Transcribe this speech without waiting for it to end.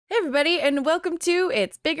everybody, and welcome to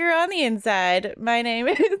It's Bigger on the Inside. My name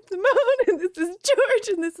is Simone, and this is George,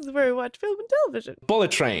 and this is where we watch film and television.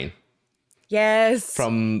 Bullet Train. Yes.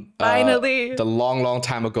 From finally. The long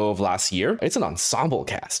time ago of last year. It's an ensemble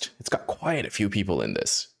cast. It's got quite a few people in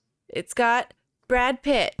this. It's got Brad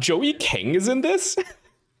Pitt. Joey King is in this.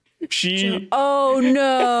 Oh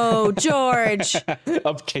no, George.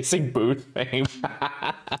 Of Kissing Booth fame.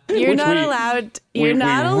 You're not allowed. You're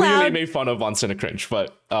not allowed. We really made fun of on Cinecringe,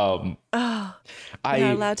 but you're not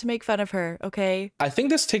allowed to make fun of her, okay? I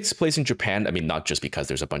think this takes place in Japan. I mean, not just because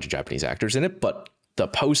there's a bunch of Japanese actors in it, but the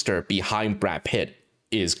poster behind Brad Pitt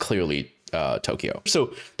is clearly Tokyo.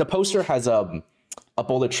 So the poster has a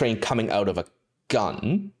bullet train coming out of a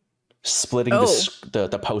gun, splitting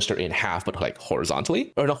the poster in half, but like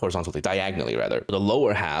horizontally, or not horizontally, diagonally rather. The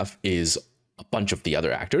lower half is a bunch of the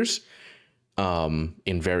other actors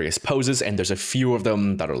in various poses, and there's a few of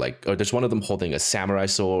them that are like, or there's one of them holding a samurai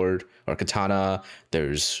sword or katana.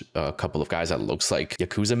 There's a couple of guys that looks like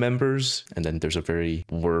Yakuza members, and then there's a very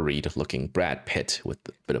worried looking Brad Pitt with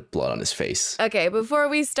a bit of blood on his face. Okay, before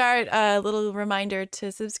we start, a little reminder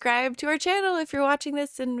to subscribe to our channel if you're watching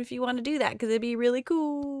this and if you want to do that, because it'd be really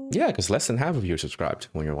cool. Yeah, because less than half of you are subscribed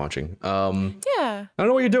when you're watching. Yeah. I don't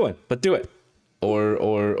know what you're doing, but do it.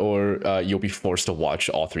 Or you'll be forced to watch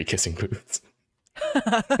all 3 kissing booths.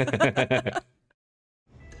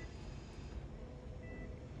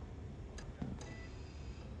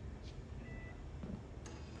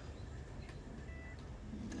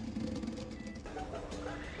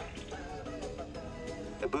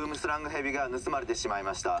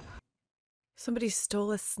 Somebody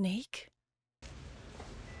stole a snake?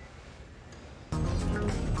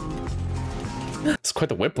 It's quite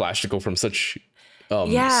the whiplash to go from such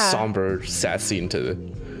somber, sad scene to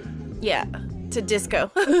disco.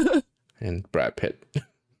 And Brad Pitt.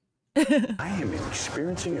 I am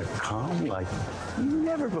experiencing a calm like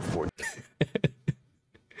never before.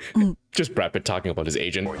 Just Brad Pitt talking about his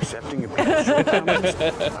agent. Or accepting people's shortcomings.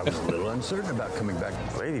 I was a little uncertain about coming back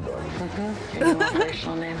with Ladybug. Any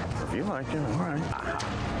motivational name? If you like it, all right.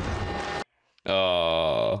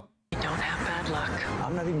 You don't have bad luck.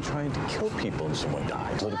 I'm not even trying to kill people and someone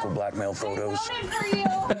died. Political blackmail photos. Hang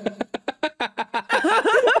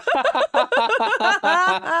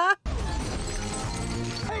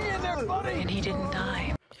in there, buddy. And he didn't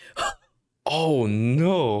die. Oh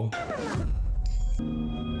no.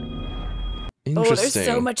 Interesting. Oh, there's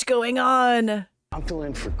so much going on. I'm still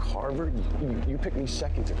in for Carver. You picked me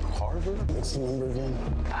second to Carver? What's the number again?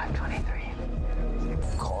 523.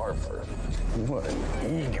 Carver. What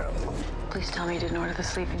an ego. Please tell me you didn't order the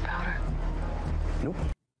sleeping powder. Nope.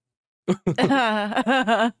 What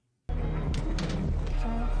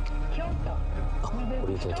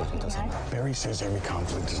do you think if he doesn't? Barry says every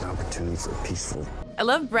conflict is an opportunity for a peaceful. I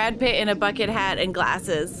love Brad Pitt in a bucket hat and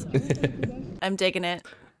glasses. I'm digging it.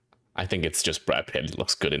 I think it's just Brad Pitt. It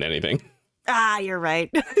looks good in anything. Ah, you're right.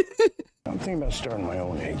 I'm thinking about starting my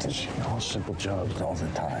own agency. All simple jobs all the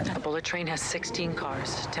time. The bullet train has 16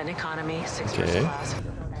 cars, 10 economy, 6 first class.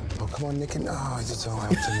 Oh, come on, Nick. Oh, it's all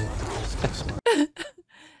out to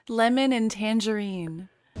Lemon and tangerine.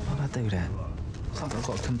 Why'd I do that? It's like I've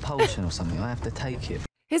got a compulsion or something. I have to take it.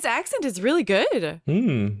 His accent is really good.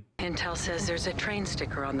 Intel says there's a train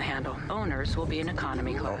sticker on the handle. Owners will be in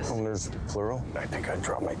economy class. Owners, plural? I think I'd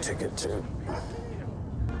drop my ticket, too.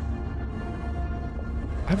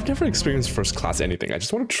 I've never experienced first class anything. I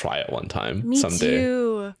just want to try it one time. Me someday.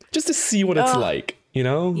 Too. Just to see what it's like, you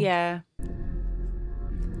know? Yeah.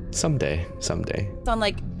 Someday. It's on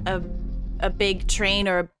like a big train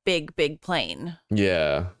or a big plane.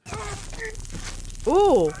 Yeah.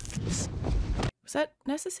 Ooh. Was that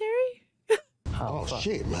necessary? Oh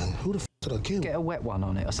shit, man. Who the f did I kill? Get a wet one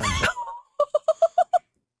on it or something.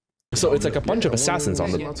 So it's like a bunch of assassins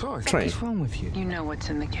on the train. What's wrong with you? You know what's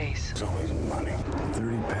in the case. It's always money.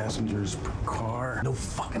 30 passengers per car. No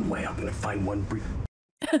fucking way I'm gonna find one brief.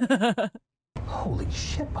 Holy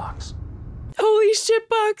shitbox. Holy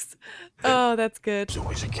shitbox. Oh, that's good. There's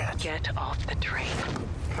always a catch. Get off the train.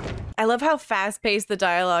 I love how fast-paced the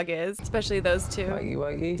dialogue is, especially those two.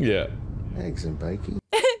 Wakey. Yeah. Eggs and bacon.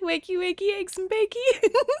 Wakey, eggs and bakey.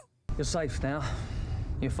 You're safe now.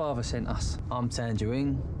 Your father sent us. I'm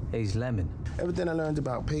Tangerine, he's Lemon. Everything I learned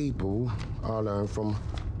about people, I learned from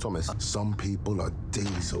Thomas. Some people are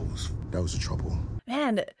diesels. That was the trouble.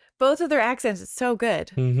 Man, both of their accents are so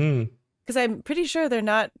good. Because I'm pretty sure they're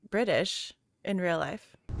not British in real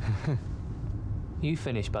life. You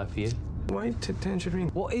finished, both of you. Why Tangerine?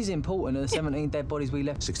 What is important are the 17 dead bodies we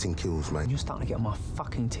left? 16 kills, mate. You're starting to get on my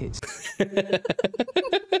fucking tits.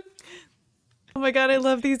 Oh my god, I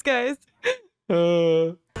love these guys.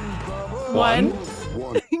 One.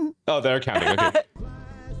 Oh, they're counting.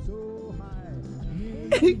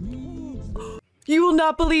 Okay. You will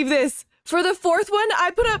not believe this. For the fourth one,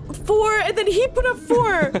 I put up 4, and then he put up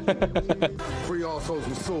 4. 3 assholes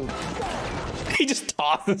with swords. He just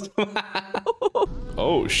tosses them out.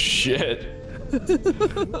 Oh, shit. You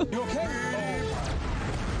okay?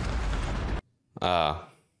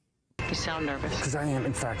 You sound nervous. Because I am,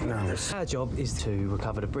 in fact, nervous. Our job is to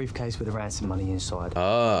recover the briefcase with the ransom money inside.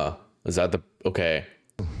 Is that the... Okay.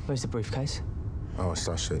 Where's the briefcase? Oh, it's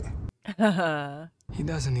that shit. He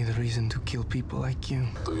doesn't need a reason to kill people like you.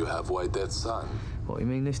 Do you have White Death's son? What, you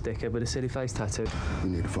mean this dickhead with a silly face tattoo?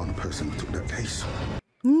 We need to find the person who took that case.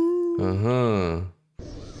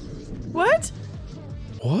 What?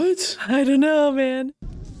 What? I don't know, man.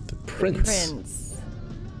 The prince. Prince.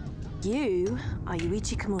 You are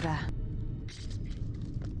Yuichi Kimura.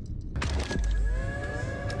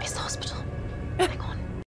 It's the hospital. Hang on.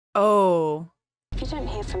 Oh. If you don't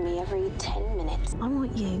hear from me every 10 minutes, I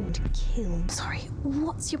want you to kill. Sorry,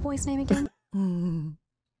 what's your boy's name again? Oh,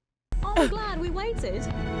 I'm glad we waited.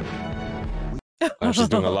 Oh, she's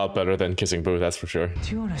doing a lot better than Kissing Boo, that's for sure.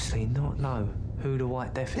 Do you honestly not know who the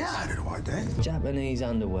White Death is? Yeah, I did a White Death. Japanese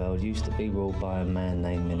underworld used to be ruled by a man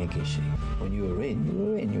named Minagishi. When you were in, you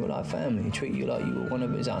were in. You were like family. He treated you like you were one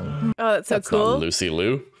of his own. Oh, that's so That's cool. not Lucy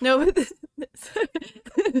Liu. No, but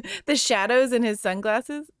the shadows in his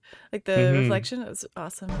sunglasses, like the reflection, it was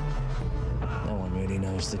awesome. No one really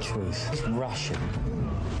knows the truth. He's Russian.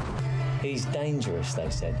 He's dangerous, they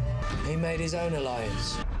said. He made his own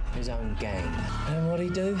alliance, his own gang. And what'd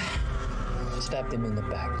he do? Stabbed him in the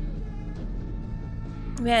back.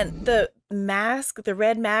 Man, the mask, the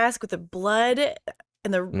red mask with the blood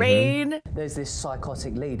and the rain. There's this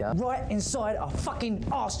psychotic leader right inside our fucking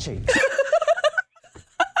arse cheek.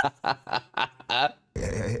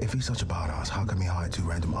 If he's such a badass, how come he hired 2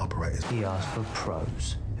 random operators? He asked for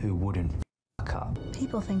pros who wouldn't fuck up.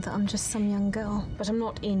 People think that I'm just some young girl, but I'm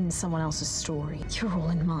not in someone else's story. You're all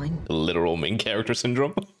in mine. Literal main character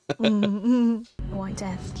syndrome. White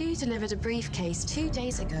Death. You delivered a briefcase 2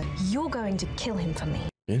 days ago. You're going to kill him for me.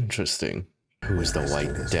 Interesting. Who is the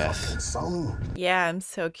White Death? Song. Yeah, I'm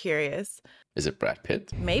so curious. Is it Brad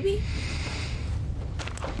Pitt? Maybe?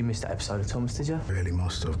 You missed that episode of Thomas, did you? Really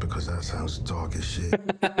must have, because that sounds dark as shit.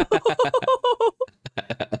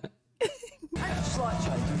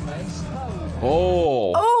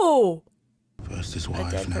 Oh. Oh! First his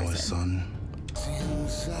wife, now his son.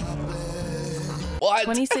 What?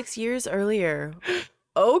 26 years earlier.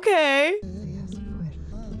 Okay.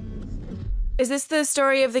 Is this the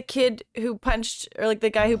story of the kid who punched, or like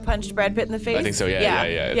the guy who punched Brad Pitt in the face? I think so, yeah.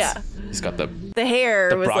 Yeah. He's got the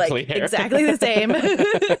hair was broccoli like hair. exactly the same.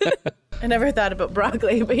 I never thought about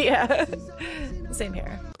broccoli, but yeah. Same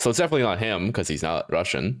hair. So it's definitely not him, because he's not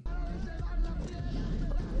Russian.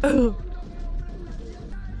 Oh.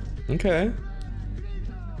 Okay.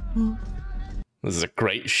 This is a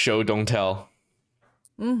great show, don't tell.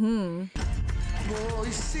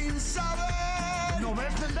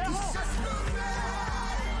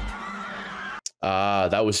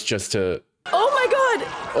 That was just to... Oh my god!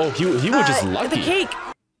 Oh, he was just lucky. The cake.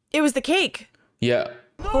 It was the cake. Yeah.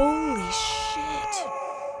 Holy shit.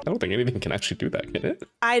 I don't think anything can actually do that, can it?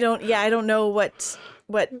 I don't know what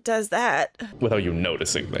does that. Without you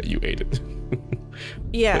noticing that you ate it.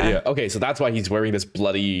 Yeah. But yeah, okay, so that's why he's wearing this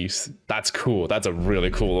bloody... That's cool. That's a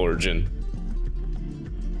really cool origin.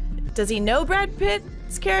 Does he know Brad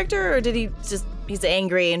Pitt's character, or did he's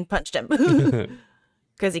angry and punched him?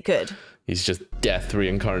 Because he could. He's just death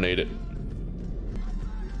reincarnated.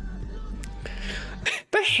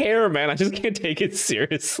 The hair, man, I just can't take it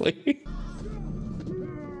seriously.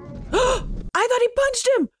 I thought he punched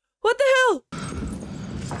him! What the hell?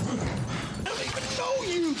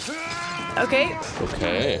 Okay.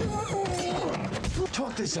 Okay.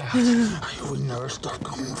 Talk this out. I would never stop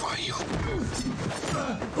coming for you.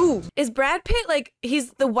 Ooh, is Brad Pitt like,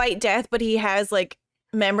 he's the White Death, but he has like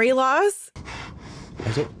memory loss?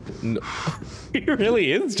 I don't know. He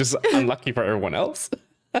really is just unlucky for everyone else.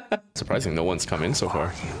 Surprising no one's come in so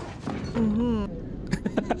far.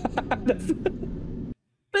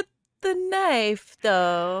 But the knife,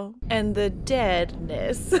 though, and the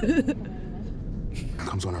deadness.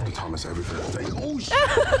 Comes on after Thomas everything. Oh, shit.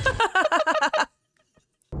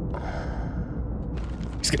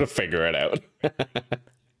 He's gonna figure it out.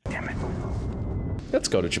 Damn it. Let's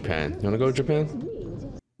go to Japan. You wanna go to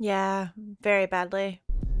Japan? Yeah, very badly.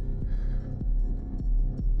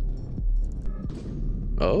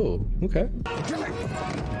 Oh, okay.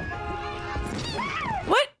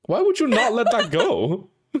 What? Why would you not let that go?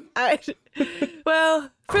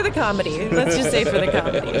 Well, for the comedy. Let's just say for the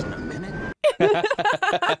comedy.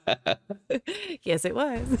 Yes, it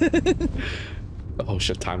was. Oh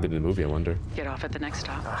shit, timed in the movie, I wonder. Get off at the next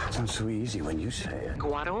stop. It sounds so easy when you say it.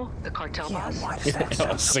 Guado, the cartel boss. Why does that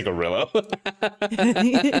sound so... Cigarillo.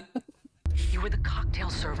 You were the cocktail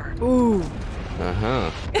server. Ooh.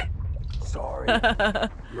 Uh-huh. Sorry.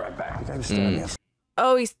 Right back. You gotta stand there.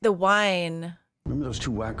 Oh, he's the wine. Remember those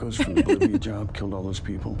two wackos from the Bolivia job killed all those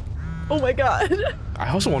people? Oh my god. I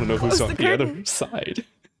also want to know who's Close on the the other curtain. side.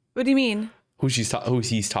 What do you mean? Who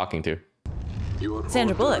he's talking to.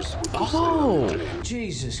 Sandra Bullock. Oh!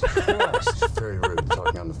 Jesus Christ. Very rude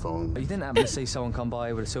talking on the phone. You didn't happen to see someone come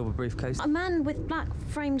by with a silver briefcase? A man with black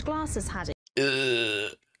framed glasses had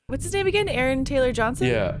it. What's his name again? Aaron Taylor Johnson?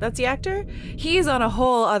 Yeah. That's the actor? He's on a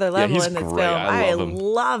whole other level he's in this great. film. I love him.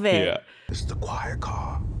 love it. Yeah. It's the quiet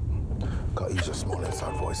car. Got each a small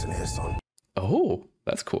inside voice in here, son. Oh,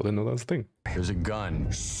 that's cool. I didn't know that was a thing. There's a gun.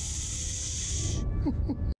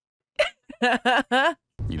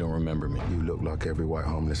 You don't remember me. You look like every white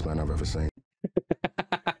homeless man I've ever seen.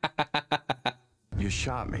 You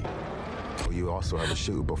shot me. Well, you also have a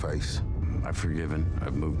shootable face. I've forgiven.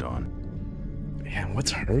 I've moved on. Man,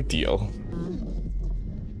 what's her deal?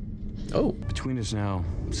 Oh. Between us now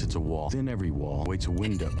sits a wall. Within every wall waits a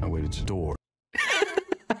window. I wait its door.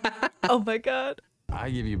 Oh my god. I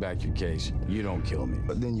give you back your case. You don't kill me.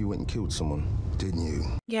 But then you went and killed someone, didn't you?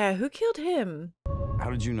 Yeah, who killed him? How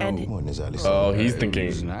did you know? And- Wasn't exactly Oh, so. he's It thinking.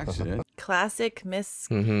 was an accident. Classic Miss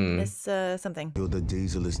something. You're the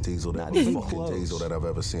dieselest diesel that Not even fucking close. diesel that I've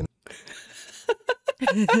ever seen.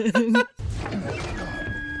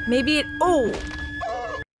 Maybe it. Oh!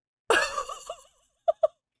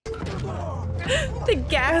 The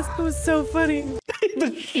gasp was so funny.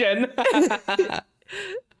 The shin.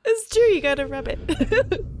 It's true, you gotta rub it.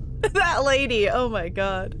 That lady, oh my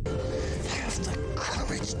god.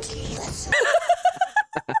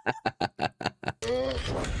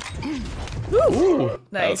 Ooh, that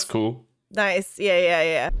Nice. was cool. Nice,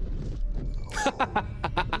 yeah.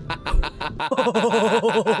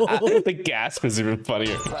 The gasp is even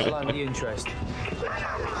funnier. That line with the interest.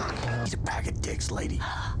 He's a bag of dicks, lady.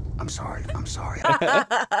 I'm sorry. I'm sorry.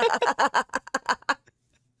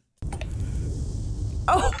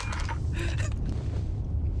 Oh!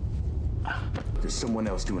 There's someone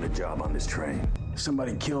else doing a job on this train.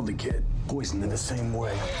 Somebody killed the kid, poisoned in the same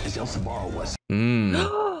way as El Sabaro was.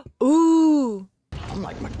 Ooh! I'm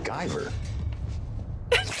like MacGyver.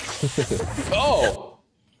 Oh!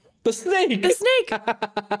 The snake! The snake!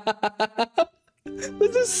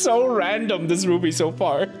 This is so random, this movie so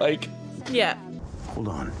far. Like, Yeah. Hold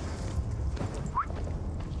on.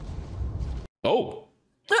 oh.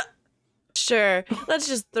 Sure. Let's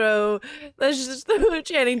just throw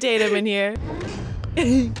Channing Tatum in here.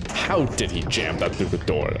 How did he jam that through the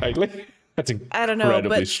door? That's I don't know,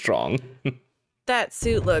 incredibly but- strong. That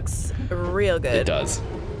suit looks real It good. does.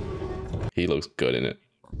 He looks good in it.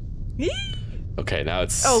 Okay, now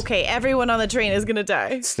it's Okay, everyone on the train is gonna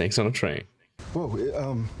die. snakes on a train. Whoa,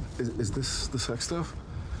 is this the sex stuff?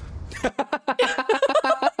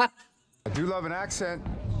 I do love an accent.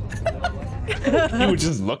 You were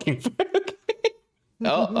just looking for it.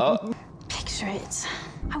 Oh. Picture it.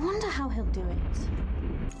 I wonder how he'll do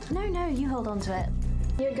it. No, you hold on to it.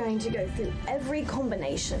 You're going to go through every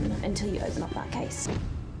combination until you open up that case.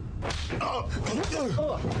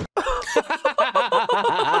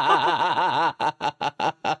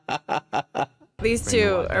 These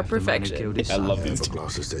two are perfection. I love these two.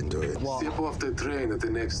 Glasses didn't do it. Step off the train at the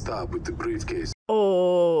next stop with the briefcase.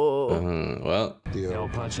 Oh. Well, No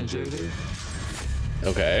punch and Judy.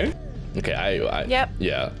 okay. Okay, I Yep.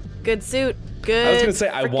 Yeah. Good suit. Good. I was gonna say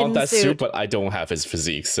I want frickin' that suit, but I don't have his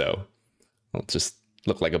physique, so I'll just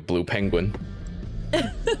look like a blue penguin.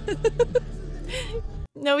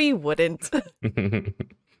 No, he wouldn't.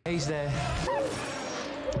 He's there.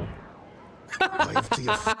 Wave to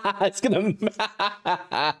your It's gonna.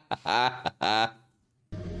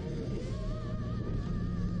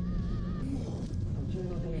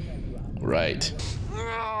 Right.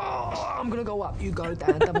 I'm gonna go up, you go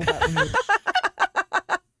down, double back.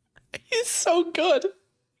 He's so good.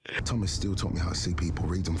 Thomas still taught me how to see people,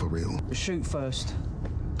 read them for real. Shoot first.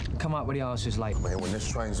 Come up with the answers later. Man, when this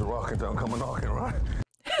train's a rocking, don't come a knocking, right?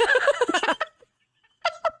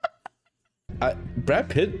 Brad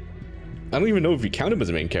Pitt, I don't even know if you count him as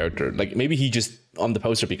a main character. Like, maybe he just on the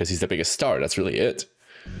poster because he's the biggest star. That's really it.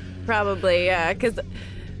 Probably, yeah. Because,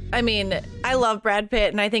 I mean, I love Brad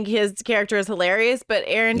Pitt, and I think his character is hilarious, but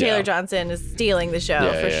Aaron Taylor Yeah. Johnson is stealing the show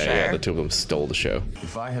for sure. Yeah. The two of them stole the show.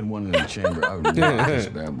 If I had one in the chamber, I would knock this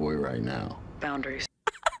bad boy right now. Boundaries.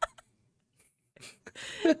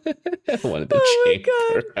 One of the Oh my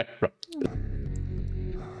chamber.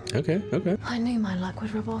 Okay, okay. I knew my luck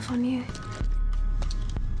would rub off on you.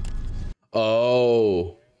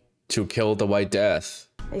 Oh, to kill the White Death.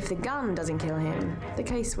 If the gun doesn't kill him, the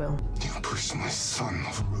case will. You pushed my son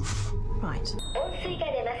off a roof. Right.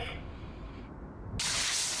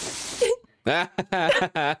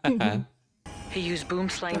 He used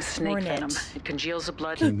boomslang snake venom. It congeals the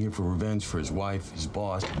blood. Came here for revenge for his wife, his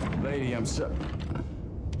boss. Lady, I'm so...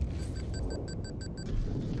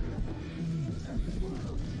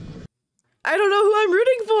 I don't know who I'm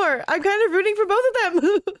rooting for. I'm kind of rooting for both of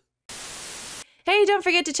them. Hey, don't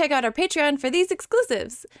forget to check out our Patreon for these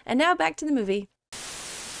exclusives. And now back to the movie.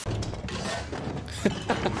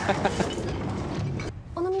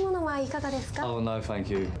 Oh, no, thank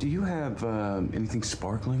you. Do you have anything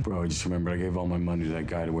sparkling? Bro, I just remembered I gave all my money to that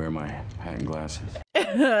guy to wear my hat and glasses.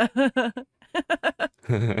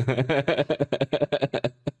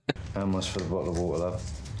 How much for the bottle of water, love?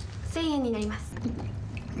 1000円になります。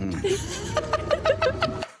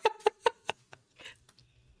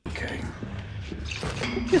 Okay.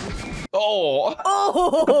 Oh!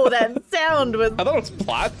 Oh, that sound was... I thought it was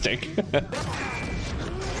plastic.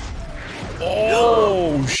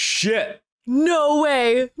 Oh, shit. No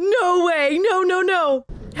way. No way. No, no, no.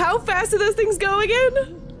 How fast do those things go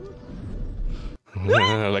again?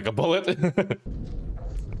 Like a bullet.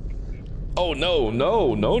 Oh, no,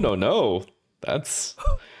 no, no, no, no. That's...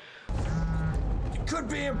 It could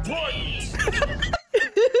be important.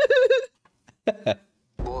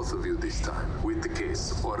 Both of you this time, with the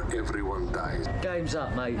case, or everyone dies. Game's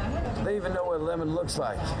up, mate. They even know what lemon looks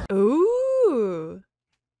like. Ooh.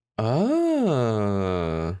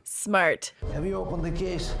 Ah. Smart. Have you opened the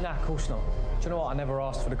case? Nah, of course not. Do you know what? I never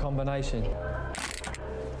asked for the combination.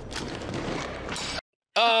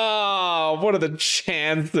 Oh, what are the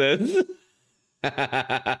chances?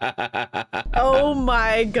 Oh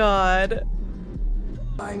my god.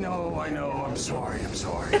 I know, I'm sorry.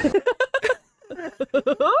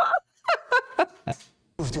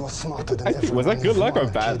 Was that good luck or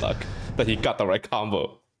bad luck that he got the right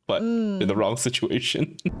combo, but in the wrong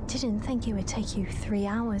situation? Didn't think it would take you 3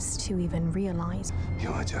 hours to even realize.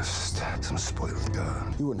 You're just some spoiled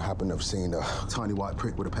girl. You wouldn't happen to have seen a tiny white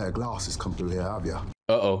prick with a pair of glasses come through here, have you?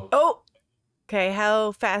 Uh-oh. Oh. Okay,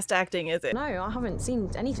 how fast acting is it? No, I haven't seen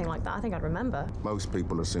anything like that. I think I'd remember. Most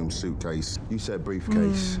people assume suitcase. You said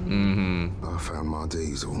briefcase. Mm-hmm. I found my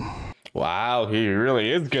diesel. Wow, he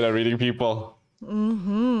really is good at reading people.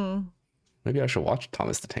 Mm-hmm. Maybe I should watch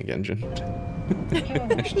Thomas the Tank Engine.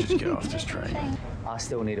 I should just get off this train. I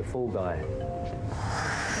still need a fall guy.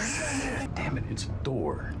 Damn it, it's a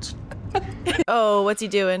door. It's... Oh, what's he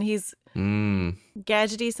doing? He's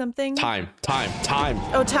gadgety something? Time.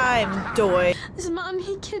 Oh, time, doy. This man,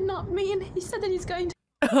 he kidnapped me and he said that he's going to...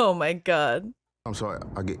 Oh my god. I'm sorry,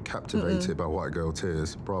 I get captivated by white girl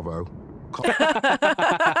tears. Bravo. I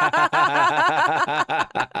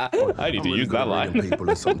need to use that line.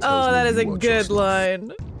 Oh, that is a good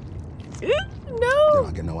line. No. Then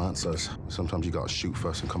I get no answers. Sometimes you gotta shoot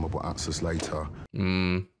first and come up with answers later.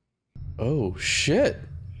 Oh, shit.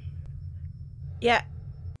 Yeah.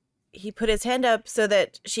 He put his hand up so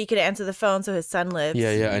that she could answer the phone so his son lives.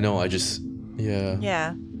 Yeah, I know. Yeah.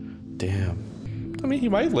 Yeah. Damn. I mean, he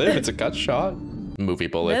might live. It's a gut shot. Movie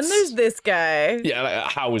bullets. Then there's this guy. Yeah,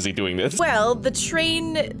 how is he doing this? Well, the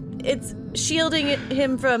train, it's shielding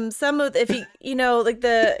him from some of, if he, you know, like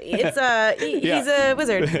the, it's, he's a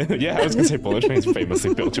wizard. Yeah, I was gonna say bullet train's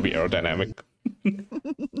famously built to be aerodynamic.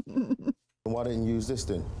 Why didn't you use this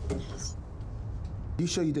then? You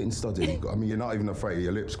sure you didn't study? I mean, you're not even afraid of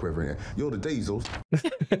your lips quivering. You're the diesels.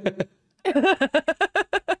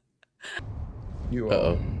 You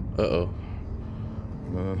are. Uh-oh.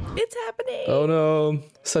 It's happening. Oh no,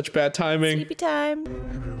 such bad timing. Sleepy time.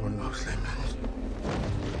 Everyone loves lemons.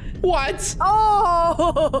 What?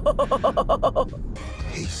 Oh!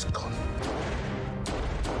 He's gone.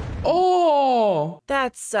 Oh!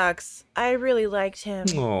 That sucks. I really liked him.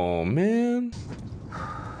 Oh, man.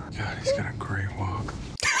 God, he's got a great walk.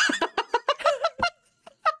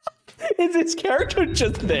 Is his character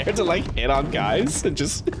just there to like hit on guys and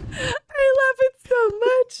just... I love it so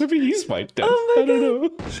much. Maybe he's white death. Oh my I don't know.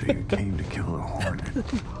 So you came to kill a hornet.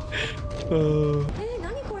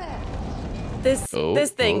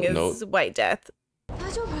 This thing is White Death.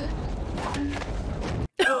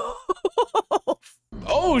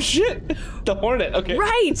 Oh shit! The Hornet. Okay.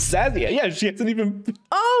 Right. Sazia. Yeah, she hasn't even.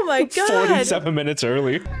 Oh my god. 47 minutes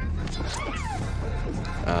early.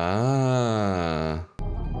 Ah.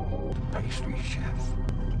 Pastry chef.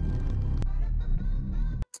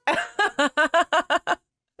 I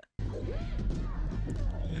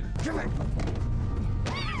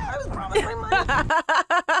was promised my money.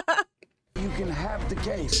 You can have the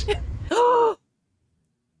case. Oh!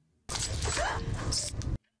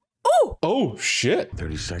 Oh, shit.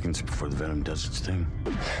 30 seconds before the venom does its thing.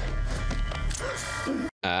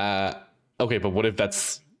 Okay, but what if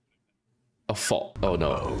that's a fault? Oh,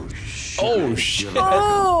 no. Oh, shit. Oh, shit.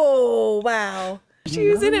 Oh, wow. She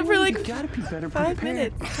was in it for like gotta be better 5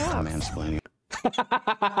 minutes. I'm mansplaining.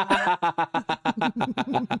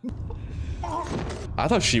 I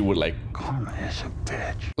thought she would like Karma is a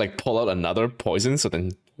bitch. like pull out another poison, so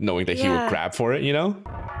then knowing that he would grab for it, you know?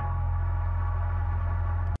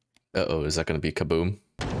 Uh-oh, is that gonna be kaboom?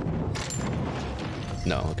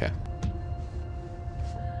 No, okay.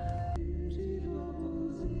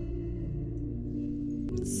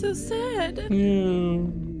 So sad.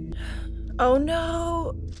 Oh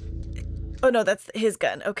no. Oh no, that's his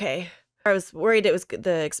gun. Okay. I was worried it was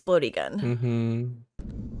the explodey gun.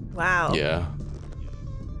 Mm-hmm. Wow. Yeah.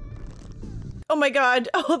 Oh my god.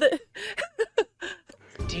 Oh, the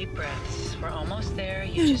Deep breaths. We're almost there.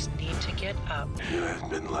 You just need to get up. You have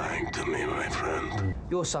been lying to me, my friend.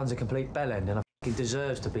 Your son's a complete bellend, and he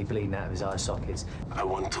deserves to be bleeding out of his eye sockets. I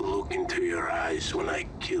want to look into your eyes when I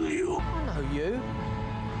kill you. I know you.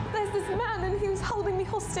 There's this man and he was holding me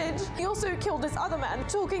hostage. He also killed this other man,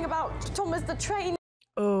 talking about Thomas the train.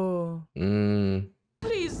 Oh.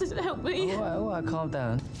 Please help me. All right, calm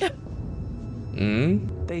down.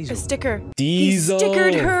 A sticker. Diesel. He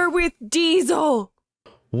stickered her with Diesel.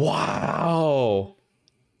 Wow.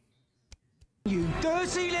 You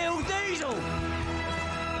dirty little Diesel!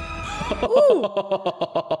 Ooh.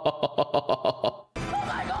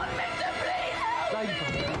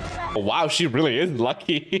 Wow, she really is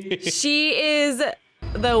lucky. She is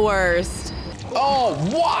the worst. Oh,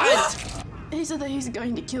 what? He said that he's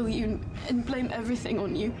going to kill you and blame everything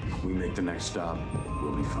on you. We make the next stop,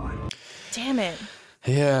 we'll be fine. Damn it.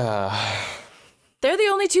 Yeah. They're the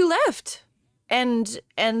only two left. And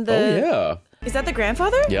the Oh, yeah. Is that the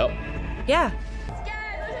grandfather? Yep. Yeah. I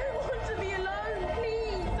don't want to be alone,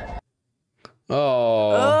 please.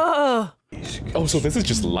 Oh. Oh. Oh, so this is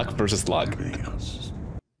just luck versus luck.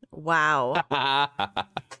 Wow. I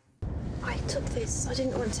took this. I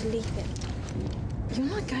didn't want to leave it. You're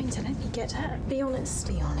not going to let me get hurt. Be honest.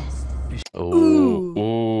 Be honest. Ooh.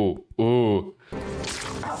 Ooh. Ooh.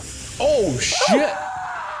 Oh, shit.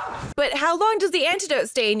 But how long does the antidote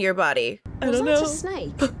stay in your body? I don't Was that know. a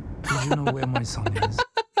snake? Do you know where my son is?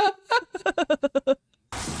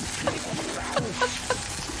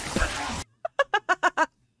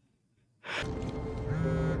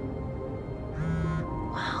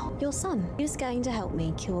 Wow. Your son. He was going to help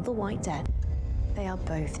me kill the White Dead. They are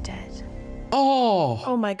both dead. Oh.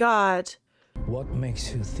 Oh my god. What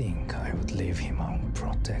makes you think I would leave him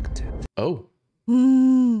unprotected? Oh.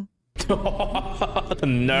 Mm. The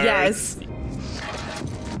nerves. Yes.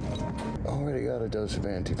 Already got a dose of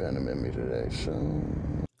anti-venom in me today, so...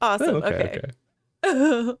 Awesome. Oh, okay.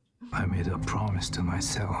 I made a promise to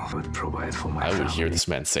myself I would provide for my I would family. hear this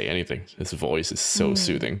man say anything. His voice is so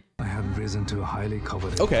soothing. I had risen to a highly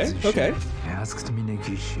coveted Okay, position. okay. I asked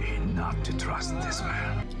Minegishi not to trust this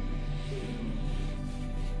man.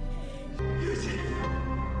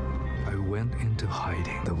 I went into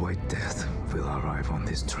hiding. The White Death will arrive on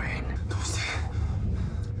this train.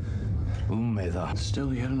 Umeda.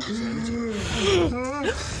 Still, you had enough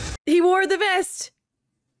sanity. He wore the vest.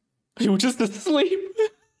 You were just asleep.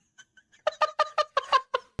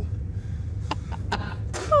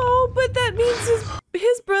 Oh, but that means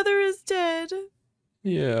his brother is dead.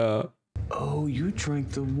 Yeah. Oh, you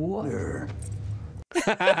drank the water.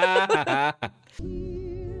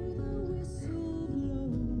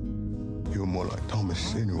 You're more like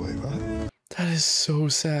Thomas anyway, right? That is so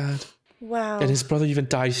sad. Wow. And his brother even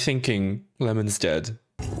died thinking Lemon's dead.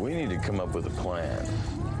 We need to come up with a plan.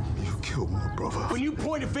 You killed my brother. When you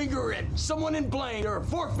point a finger at someone in blame, there are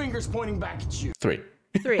 4 fingers pointing back at you. 3.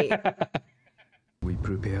 3. We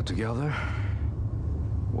prepare together,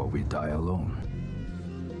 or we die alone.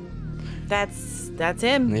 That's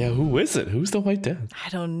him. Yeah, who is it? Who's the White Death? I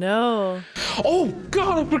don't know. Oh,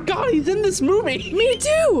 God, I forgot he's in this movie. Me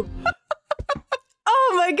too.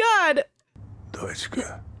 Oh my god.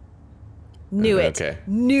 Deutschke. Knew it. Okay.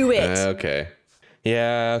 Knew it. Okay.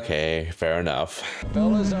 Yeah, okay. Fair enough.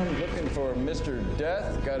 Fellas, I'm looking for Mr.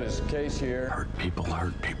 Death. Got his case here. Hurt people,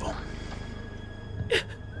 hurt people.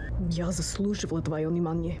 Я заслуживала твое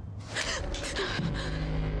внимание.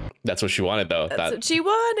 That's what she wanted, though. That's what she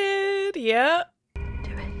wanted. Yeah.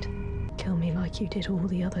 Do it. Kill me like you did all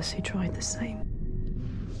the others who tried the same.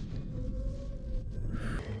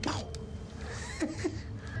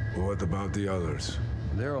 What about the others?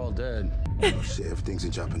 They're all dead. Oh, shit, everything's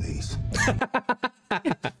in Japanese.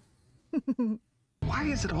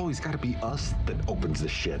 is it always got to be us that opens the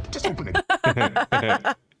shit? Just open it.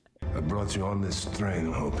 I brought you on this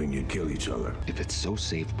train hoping you'd kill each other. If it's so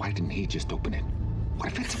safe, why didn't he just open it? What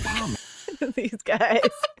if it's a bomb? These guys.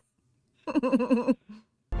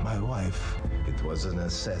 My wife, it was an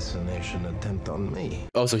assassination attempt on me.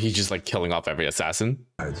 Oh, so he's just like killing off every assassin?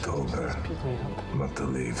 I told her not to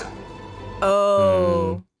leave.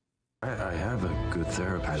 Oh. I have a good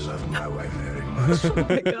therapist. I love my wife very much. Oh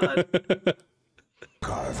my god.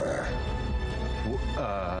 Carver.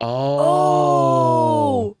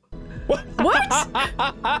 Oh. What?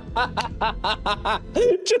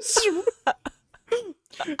 Just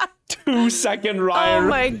 2-second Ryan. Oh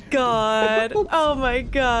my god. Oh my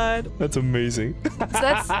god. That's amazing. So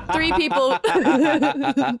that's 3 people.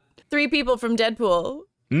 3 people from Deadpool.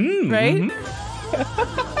 Right?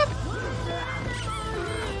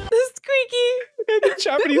 The squeaky. The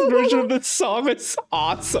Japanese version of the song is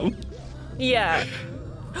awesome. Yeah.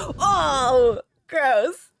 Oh,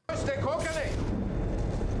 gross. So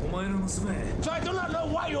I do not know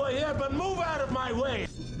why you are here, but move out of my way.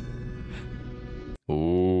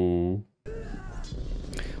 Ooh.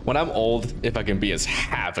 When I'm old, if I can be as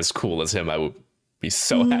half as cool as him, I would be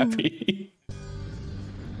so happy.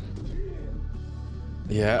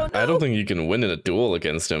 Yeah, Oh, no. I don't think you can win in a duel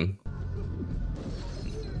against him.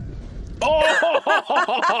 Oh!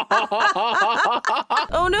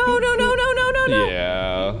 Oh no, no, no, no, no, no, no.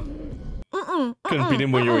 Yeah. Couldn't beat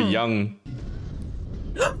him when you were young.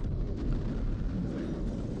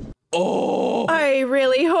 Oh! I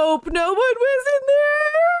really hope no one was in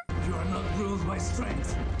there. You are not ruled by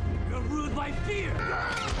strength. You're ruled by fear.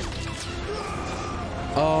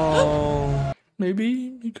 Oh.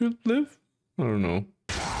 Maybe he could live? I don't know.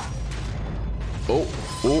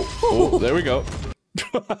 Oh, there we go.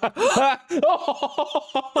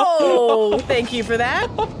 Oh, thank you for that.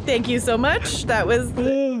 Thank you so much. That was...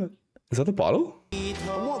 Is that the bottle? I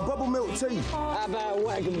want bubble milk tea. How about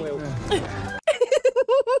wagon wheel?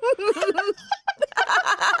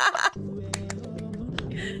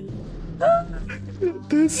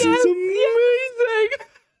 This is amazing.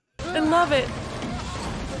 I love it.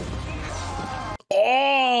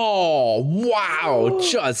 Oh, wow.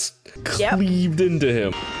 Just cleaved into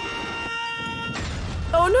him.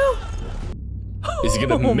 Oh no. Is he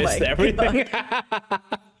gonna Oh miss my everything?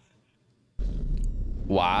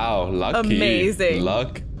 Wow, lucky. Amazing.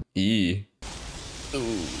 Lucky.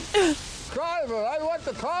 Ooh. Carver, I want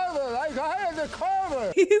the Carver. I had the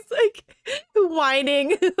Carver. He's like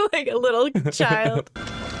whining like a little child.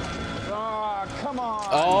 Oh, come on.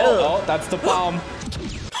 Oh, that's the bomb.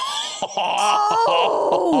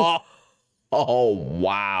 Oh. Oh,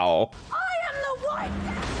 wow. I am the white.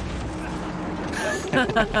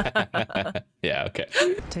 Yeah, okay.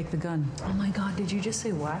 Take the gun. Oh my god, did you just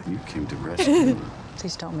say what? You came to rescue me.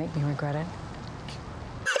 Please don't make me regret it.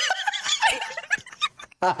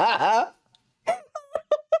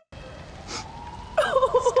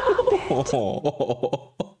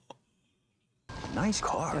 Nice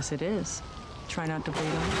car. Yes, it is. Try not to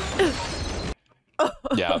bleed on.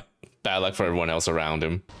 Yeah, bad luck for everyone else around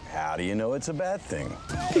him. How do you know it's a bad thing?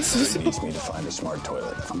 He needs me to find a smart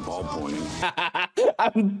toilet. I'm ball pointing.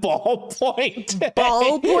 I'm ball pointing.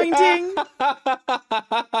 Ball pointing?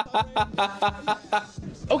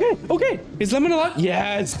 Okay. Is lemon alive?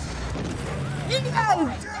 Yes.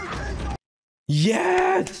 Yes!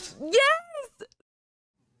 Yes. Yes!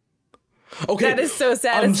 Okay. That is so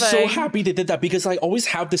satisfying. I'm so happy they did that because I always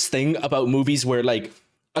have this thing about movies where like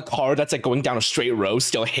a car that's like going down a straight row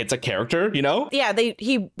still hits a character, you know? Yeah,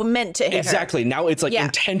 he meant to hit Exactly. her. Now it's like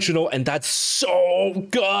intentional and that's so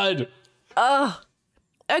good. Oh,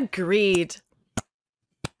 agreed.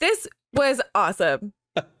 This was awesome.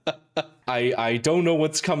 I don't know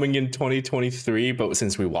what's coming in 2023, but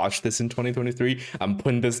since we watched this in 2023, I'm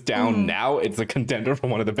putting this down now. It's a contender for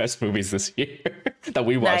one of the best movies this year that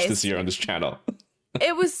we watched this year on this channel.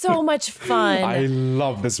 It was so much fun. I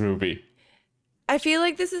love this movie. I feel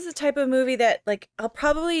like this is the type of movie that like I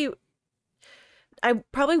probably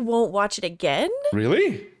won't watch it again.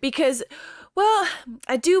 Really? Because well,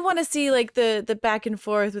 I do want to see like the back and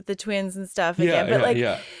forth with the twins and stuff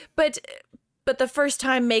again. But the first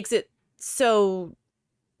time makes it so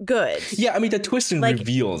good. Yeah, I mean the twist and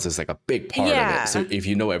reveals is like a big part of it. So if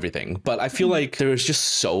you know everything. But I feel like there's just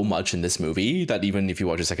so much in this movie that even if you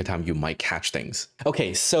watch a second time, you might catch things.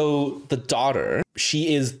 Okay, so the daughter,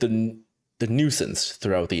 she is the nuisance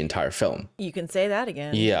throughout the entire film. You can say that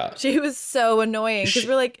again. Yeah. She was so annoying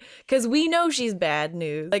because we know she's bad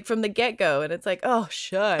news like from the get-go and it's like, oh,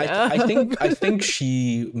 shut up. I think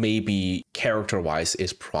she maybe character-wise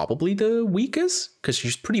is probably the weakest because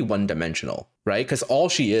she's pretty one-dimensional. right? Because all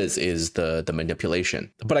she is the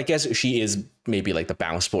manipulation. But I guess she is maybe like the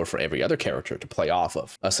bounce board for every other character to play off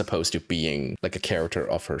of, as opposed to being like a character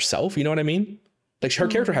of herself. You know what I mean? Like her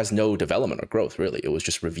character has no development or growth, really. It was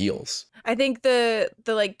just reveals. I think the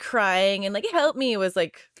like crying and like help me was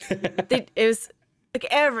like it was like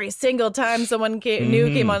every single time someone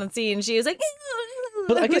came on the scene, she was like.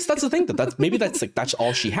 But I guess that's the thing, that's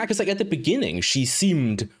all she had. Because like at the beginning, she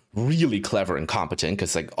seemed really clever and competent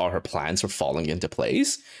because like all her plans were falling into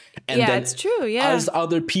place. And yeah, then it's true. Yeah. As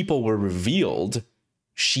other people were revealed,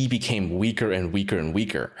 she became weaker and weaker and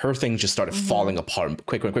weaker. Her thing just started falling apart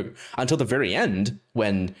quicker and quicker until the very end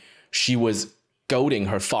when she was goading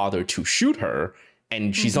her father to shoot her.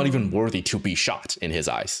 And she's not even worthy to be shot in his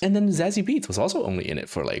eyes. And then Zazie Beetz was also only in it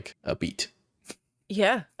for like a beat.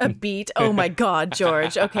 Yeah, a beat. Oh my God,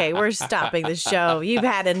 George. Okay, we're stopping the show. You've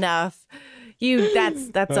had enough.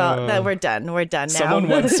 That's all. That we're done. We're done now. Someone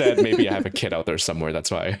once said maybe I have a kid out there somewhere. That's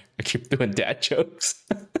why I keep doing dad jokes.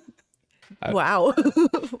 Wow.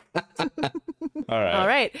 All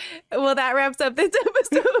right. Well, that wraps up this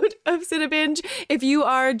episode of Cinebinge. If you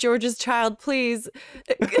are George's child, please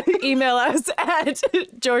email us at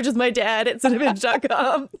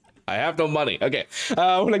georgeismydad@cinebinge.com. I have no money. Okay.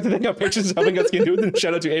 I would like to thank our patrons for helping us get through.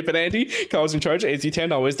 Shout out to Ape and Andy, Carlos in Charge,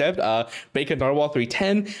 AZ10, Always Dev, Bacon Narwhal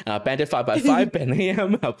 310, Bandit 5x5, Ben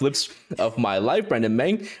Ham, Blips of My Life, Brandon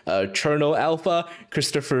Meng, Cherno Alpha,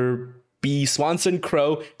 Christopher B. Swanson,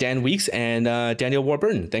 Crow, Dan Weeks, and Daniel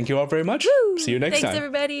Warburton. Thank you all very much. Woo! See you next time. Thanks,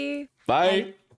 everybody. Bye.